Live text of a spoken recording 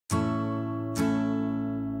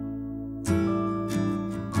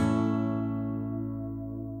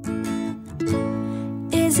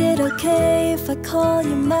Is it okay if I call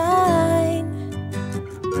you mine?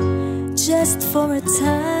 Just for a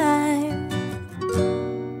time.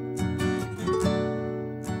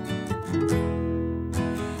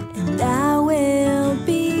 And I will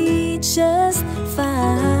be just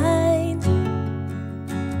fine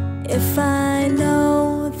if I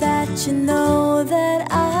know that you know that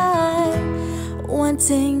I'm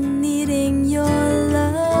wanting, needing your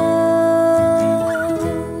love.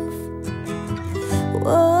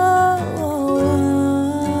 Whoa,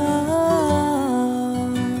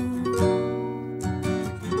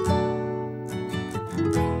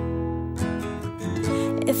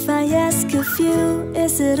 if I ask of you,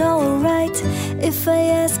 is it alright if I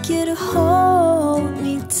ask you to hold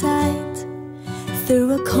me tight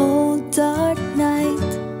through a cold dark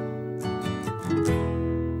night?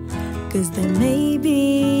 'Cause there may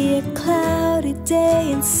be a cloudy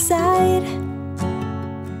day inside,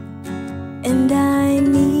 and I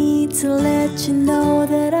need to let you know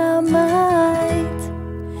that I might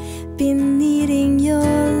be needing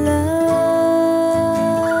your love.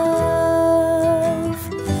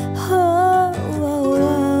 Oh, oh,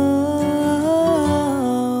 oh.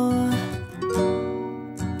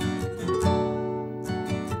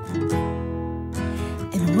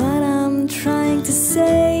 And what I'm trying to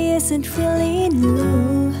say isn't really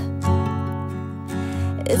new.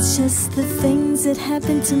 It's just the things that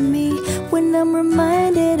happen to me when I'm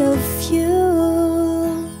reminded of you.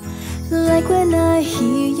 Like when I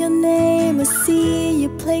hear your name, or see a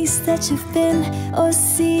place that you've been, or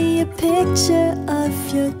see a picture of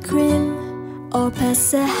your grin, or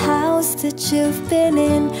pass a house that you've been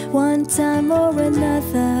in one time or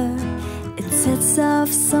another. It sets off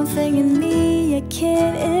something in me I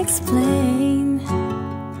can't explain,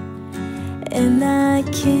 and I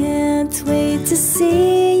can't wait to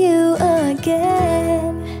see you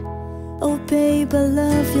again. Oh babe, I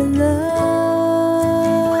love your love.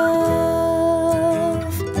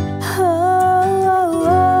 Oh,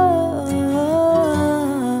 oh, oh.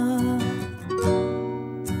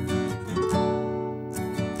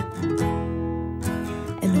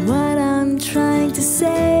 And what I'm trying to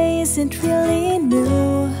say isn't really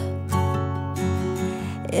new.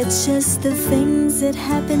 It's just the things that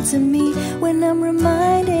happen to me when I'm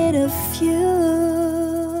reminded of you.